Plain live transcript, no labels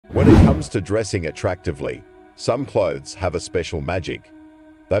When it comes to dressing attractively, some clothes have a special magic.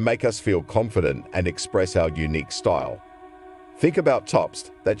 They make us feel confident and express our unique style. Think about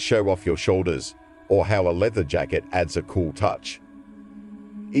tops that show off your shoulders, or how a leather jacket adds a cool touch.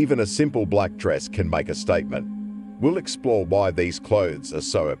 Even a simple black dress can make a statement. We'll explore why these clothes are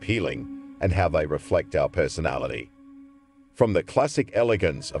so appealing and how they reflect our personality. From the classic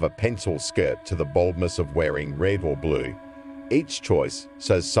elegance of a pencil skirt to the boldness of wearing red or blue, each choice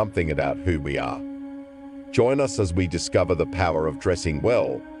says something about who we are. Join us as we discover the power of dressing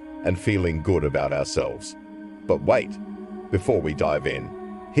well and feeling good about ourselves. But wait, before we dive in,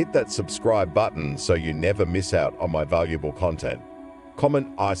 hit that subscribe button so you never miss out on my valuable content. Comment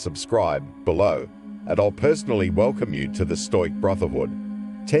 "I subscribe" below, and I'll personally welcome you to the Stoic Brotherhood.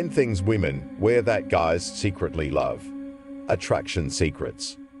 10 things women wear that guys secretly love. Attraction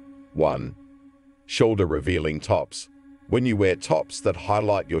secrets. 1. Shoulder-revealing tops. When you wear tops that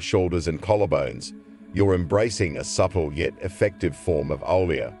highlight your shoulders and collarbones, you're embracing a subtle yet effective form of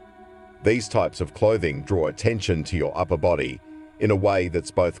oleia. These types of clothing draw attention to your upper body in a way that's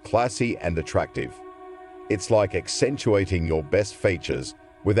both classy and attractive. It's like accentuating your best features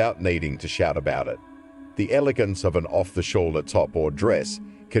without needing to shout about it. The elegance of an off-the-shoulder top or dress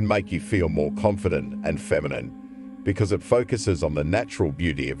can make you feel more confident and feminine because it focuses on the natural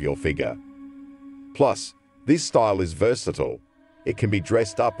beauty of your figure. Plus, this style is versatile. It can be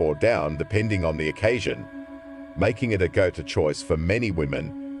dressed up or down depending on the occasion, making it a go-to choice for many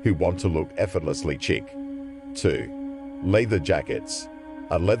women who want to look effortlessly chic. 2. Leather jackets.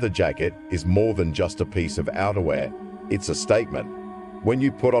 A leather jacket is more than just a piece of outerwear, it's a statement. When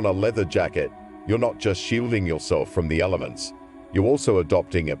you put on a leather jacket, you're not just shielding yourself from the elements, you're also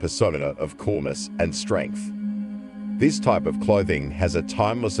adopting a persona of coolness and strength. This type of clothing has a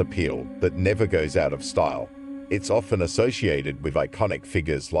timeless appeal that never goes out of style. It's often associated with iconic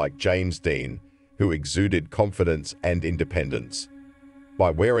figures like James Dean, who exuded confidence and independence. By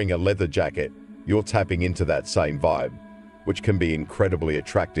wearing a leather jacket, you're tapping into that same vibe, which can be incredibly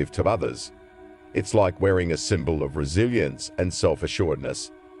attractive to others. It's like wearing a symbol of resilience and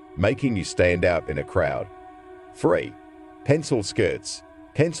self-assuredness, making you stand out in a crowd. 3. Pencil skirts.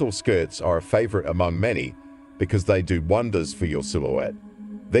 Pencil skirts are a favorite among many because they do wonders for your silhouette.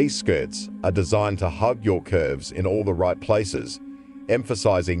 These skirts are designed to hug your curves in all the right places,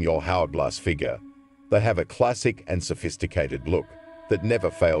 emphasizing your hourglass figure. They have a classic and sophisticated look that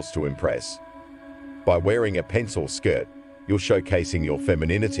never fails to impress. By wearing a pencil skirt, you're showcasing your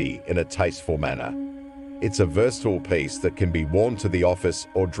femininity in a tasteful manner. It's a versatile piece that can be worn to the office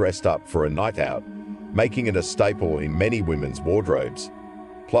or dressed up for a night out, making it a staple in many women's wardrobes.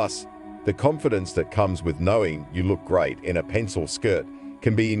 Plus, the confidence that comes with knowing you look great in a pencil skirt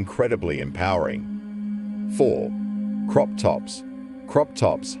can be incredibly empowering. 4. Crop tops. Crop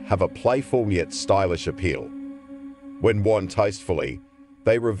tops have a playful yet stylish appeal. When worn tastefully,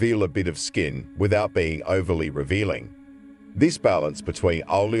 they reveal a bit of skin without being overly revealing. This balance between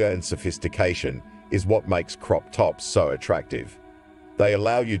oleia and sophistication is what makes crop tops so attractive. They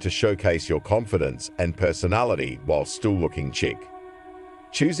allow you to showcase your confidence and personality while still looking chic.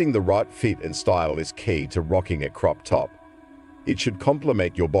 Choosing the right fit and style is key to rocking a crop top. It should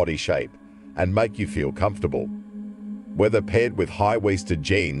complement your body shape and make you feel comfortable. Whether paired with high-waisted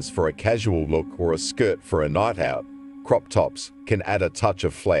jeans for a casual look or a skirt for a night out, crop tops can add a touch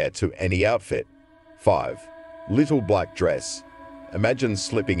of flair to any outfit. 5. Little black dress. Imagine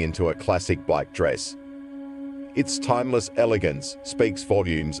slipping into a classic black dress. Its timeless elegance speaks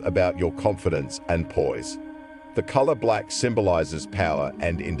volumes about your confidence and poise. The color black symbolizes power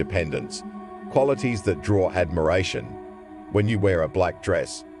and independence, qualities that draw admiration. When you wear a black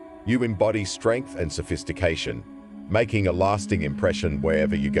dress, you embody strength and sophistication, making a lasting impression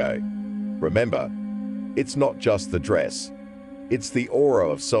wherever you go. Remember, it's not just the dress. It's the aura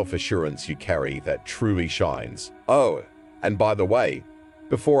of self-assurance you carry that truly shines. Oh, and by the way,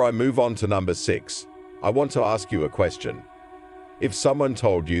 before I move on to number 6, I want to ask you a question. If someone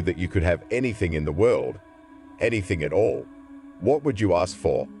told you that you could have anything in the world, anything at all, what would you ask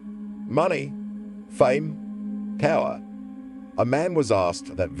for? Money? Fame? Power? A man was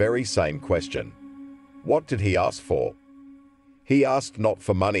asked that very same question. What did he ask for? He asked not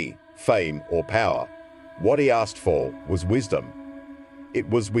for money, fame, or power. What he asked for was wisdom. It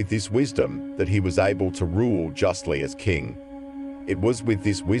was with this wisdom that he was able to rule justly as king. It was with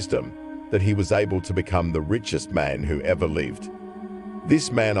this wisdom that he was able to become the richest man who ever lived.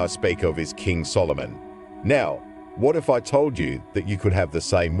 This man I speak of is King Solomon. Now, what if I told you that you could have the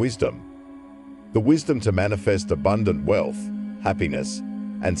same wisdom? The wisdom to manifest abundant wealth, happiness,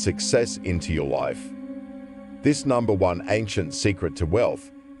 and success into your life. This number one ancient secret to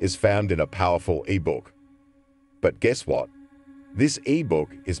wealth is found in a powerful ebook. But guess what? This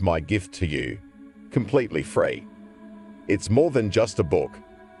ebook is my gift to you, completely free. It's more than just a book.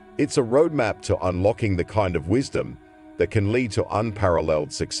 It's a roadmap to unlocking the kind of wisdom that can lead to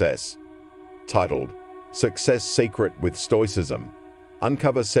unparalleled success. Titled, Success Secret with Stoicism.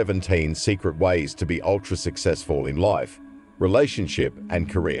 Uncover 17 secret ways to be ultra-successful in life, relationship, and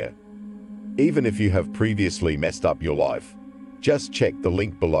career. Even if you have previously messed up your life, just check the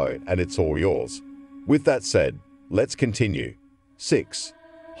link below and it's all yours. With that said, let's continue. 6.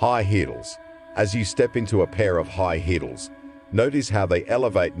 High heels. As you step into a pair of high heels, notice how they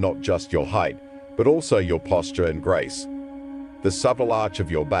elevate not just your height, but also your posture and grace. The subtle arch of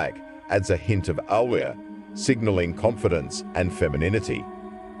your back adds a hint of allure, signaling confidence and femininity.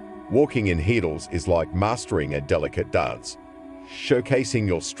 Walking in heels is like mastering a delicate dance, showcasing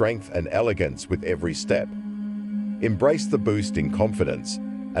your strength and elegance with every step. Embrace the boost in confidence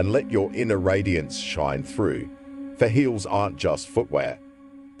and let your inner radiance shine through, for heels aren't just footwear.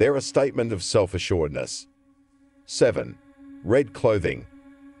 They're a statement of self-assuredness. 7. Red clothing.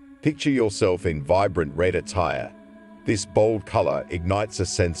 Picture yourself in vibrant red attire. This bold color ignites a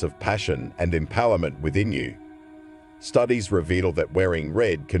sense of passion and empowerment within you. Studies reveal that wearing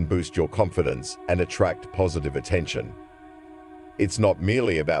red can boost your confidence and attract positive attention. It's not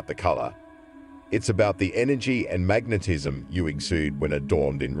merely about the color. It's about the energy and magnetism you exude when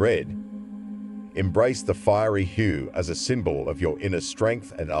adorned in red. Embrace the fiery hue as a symbol of your inner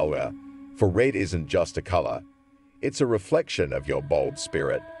strength and allure, for red isn't just a color. It's a reflection of your bold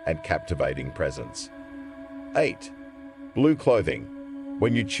spirit and captivating presence. 8. Blue clothing.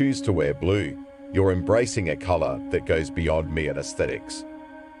 When you choose to wear blue, you're embracing a color that goes beyond mere aesthetics.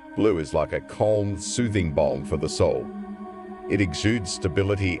 Blue is like a calm, soothing balm for the soul. It exudes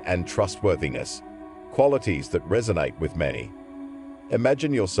stability and trustworthiness, qualities that resonate with many.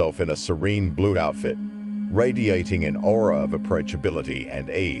 Imagine yourself in a serene blue outfit, radiating an aura of approachability and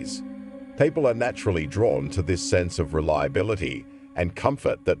ease. People are naturally drawn to this sense of reliability and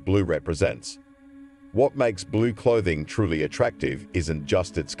comfort that blue represents. What makes blue clothing truly attractive isn't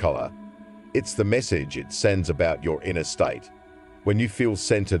just its color. It's the message it sends about your inner state. When you feel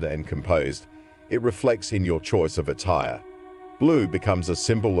centered and composed, it reflects in your choice of attire. Blue becomes a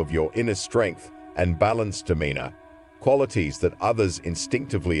symbol of your inner strength and balanced demeanor, qualities that others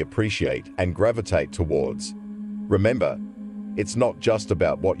instinctively appreciate and gravitate towards. Remember, it's not just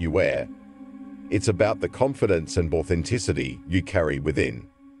about what you wear. It's about the confidence and authenticity you carry within.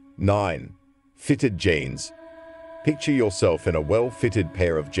 9. Fitted jeans. Picture yourself in a well-fitted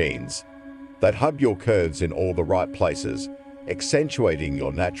pair of jeans that hug your curves in all the right places, accentuating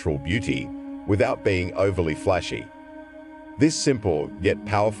your natural beauty without being overly flashy. This simple yet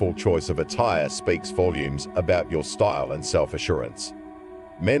powerful choice of attire speaks volumes about your style and self-assurance.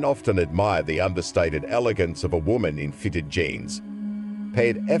 Men often admire the understated elegance of a woman in fitted jeans,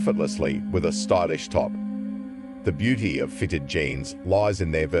 paired effortlessly with a stylish top. The beauty of fitted jeans lies in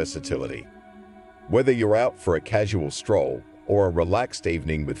their versatility. Whether you're out for a casual stroll or a relaxed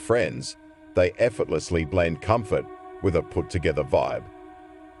evening with friends, they effortlessly blend comfort with a put-together vibe.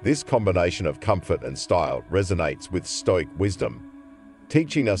 This combination of comfort and style resonates with Stoic wisdom,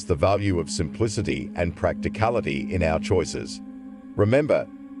 teaching us the value of simplicity and practicality in our choices. Remember,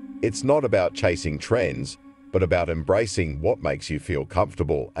 it's not about chasing trends, but about embracing what makes you feel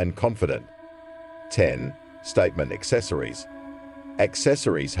comfortable and confident. 10. Statement accessories.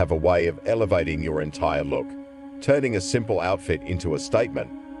 Accessories have a way of elevating your entire look, turning a simple outfit into a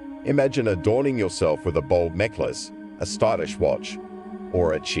statement. Imagine adorning yourself with a bold necklace, a stylish watch,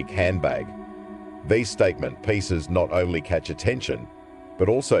 or a chic handbag. These statement pieces not only catch attention, but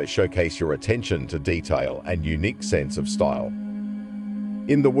also showcase your attention to detail and unique sense of style.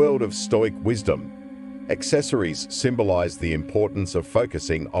 In the world of Stoic wisdom, accessories symbolize the importance of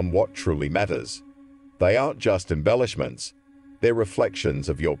focusing on what truly matters. They aren't just embellishments, they're reflections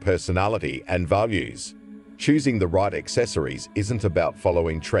of your personality and values. Choosing the right accessories isn't about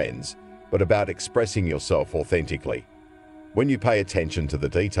following trends, but about expressing yourself authentically. When you pay attention to the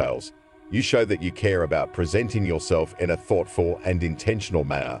details, you show that you care about presenting yourself in a thoughtful and intentional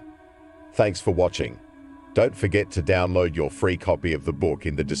manner. Thanks for watching. Don't forget to download your free copy of the book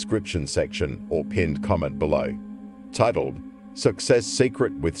in the description section or pinned comment below. Titled, Success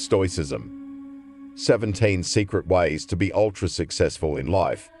Secret with Stoicism. 17 Secret Ways to be Ultra-Successful in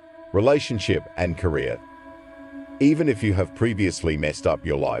Life, Relationship, and Career. Even if you have previously messed up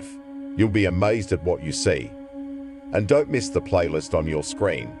your life, you'll be amazed at what you see. And don't miss the playlist on your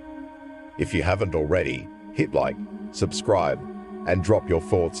screen. If you haven't already, hit like, subscribe, and drop your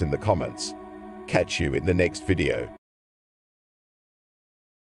thoughts in the comments. Catch you in the next video.